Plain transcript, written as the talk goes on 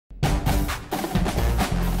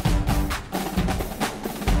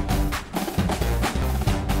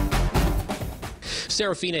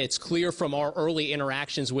Serafina, it's clear from our early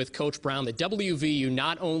interactions with Coach Brown that WVU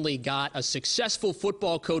not only got a successful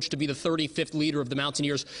football coach to be the 35th leader of the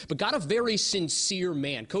Mountaineers, but got a very sincere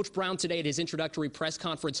man. Coach Brown today at his introductory press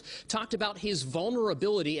conference talked about his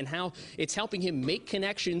vulnerability and how it's helping him make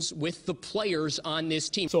connections with the players on this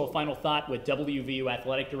team. So a final thought with WVU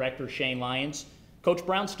Athletic Director Shane Lyons. Coach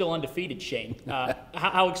Brown's still undefeated, Shane.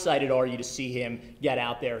 How excited are you to see him get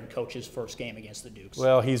out there and coach his first game against the Dukes?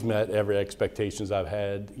 Well, he's met every expectations I've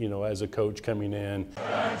had, you know, as a coach coming in.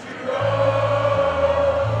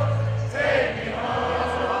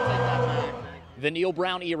 The Neal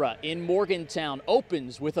Brown era in Morgantown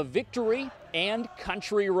opens with a victory and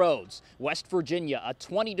country roads. West Virginia, a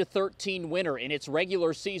 20-13 winner in its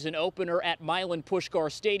regular season opener at Milan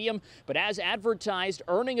Pushkar Stadium, but as advertised,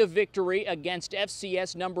 earning a victory against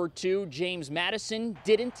FCS number 2 James Madison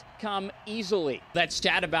didn't come easily. That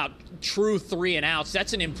stat about true 3 and outs,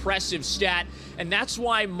 that's an impressive stat, and that's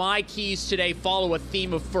why my keys today follow a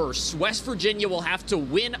theme of firsts. West Virginia will have to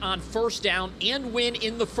win on first down and win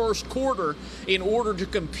in the first quarter in order to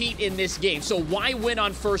compete in this game. So why win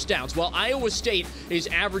on first downs? Well, Iowa State is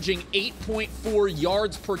averaging 8.4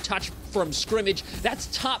 yards per touch from scrimmage. That's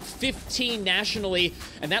top 15 nationally,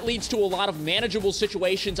 and that leads to a lot of manageable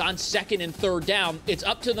situations on second and third down. It's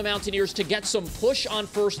up to the Mountaineers to get some push on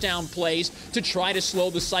first down plays to try to slow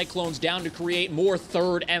the Cyclones down to create more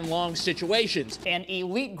third and long situations. An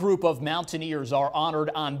elite group of Mountaineers are honored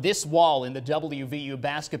on this wall in the WVU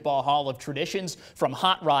Basketball Hall of Traditions, from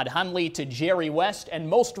Hot Rod Hundley to Jerry West, and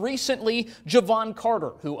most recently, Javon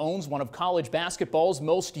Carter, who owns one of college basketball's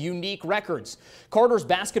most unique records. Carter's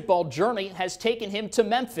basketball journey has taken him to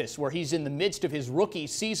Memphis, where he's in the midst of his rookie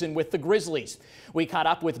season with the Grizzlies. We caught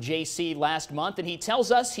up with JC last month, and he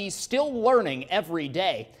tells us he's still learning every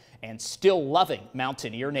day and still loving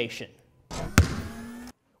Mountaineer Nation.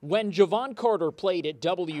 When Javon Carter played at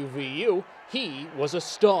WVU, he was a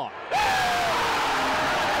star.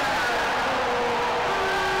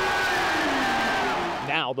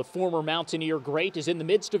 Now, the former Mountaineer great is in the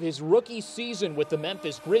midst of his rookie season with the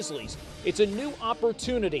Memphis Grizzlies. It's a new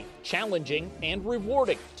opportunity, challenging and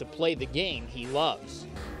rewarding, to play the game he loves.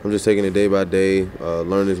 I'm just taking it day by day,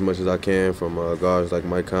 learning as much as I can from guys like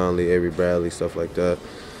Mike Conley, Avery Bradley, stuff like that,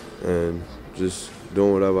 and just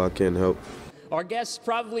doing whatever I can to help. Our guest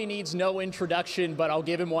probably needs no introduction, but I'll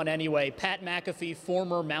give him one anyway. Pat McAfee,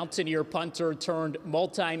 former Mountaineer punter turned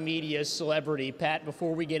multimedia celebrity. Pat,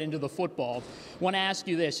 before we get into the football, I want to ask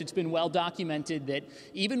you this. It's been well documented that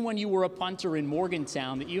even when you were a punter in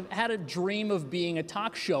Morgantown, that you had a dream of being a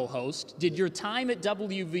talk show host. Did your time at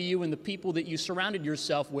WVU and the people that you surrounded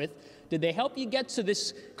yourself with, did they help you get to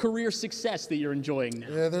this career success that you're enjoying now?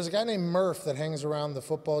 Yeah, there's a guy named Murph that hangs around the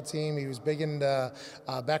football team. He was big into,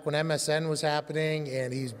 back when MSN was happening,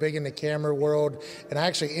 and he's big in the camera world. And I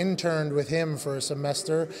actually interned with him for a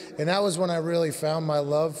semester. And that was when I really found my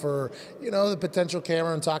love for, you know, the potential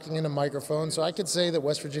camera and talking in a microphone. So I could say that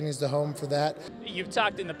West Virginia's the home for that. You've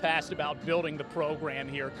talked in the past about building the program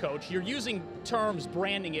here, Coach. You're using terms,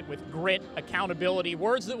 branding it with grit, accountability,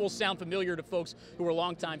 words that will sound familiar to folks who are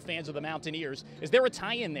longtime fans of the Mountaineers. Is there a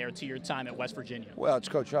tie-in there to your time at West Virginia? Well, it's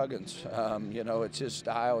Coach Huggins. You know, it's his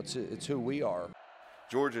style. It's who we are.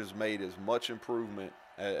 Georgia's made as much improvement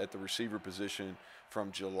at the receiver position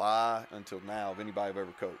from July until now of anybody I've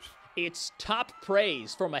ever coached. It's top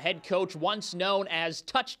praise from a head coach once known as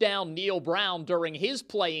Touchdown Neal Brown during his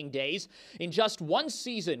playing days. In just one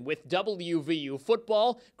season with WVU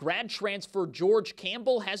football, grad transfer George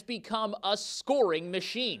Campbell has become a scoring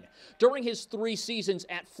machine. During his 3 seasons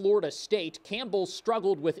at Florida State, Campbell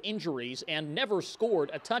struggled with injuries and never scored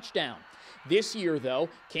a touchdown. This year, though,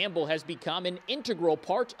 Campbell has become an integral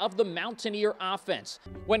part of the Mountaineer offense.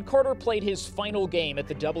 When Carter played his final game at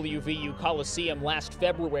the WVU Coliseum last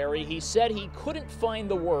February, he said he couldn't find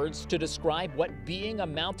the words to describe what being a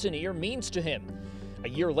Mountaineer means to him. A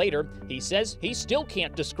year later, he says he still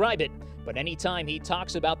can't describe it, but anytime he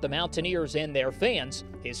talks about the Mountaineers and their fans,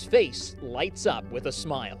 his face lights up with a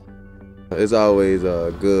smile. It's always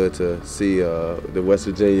good to see the West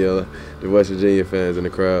Virginia fans in the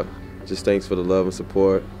crowd. Just thanks for the love and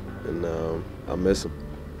support, and I miss them.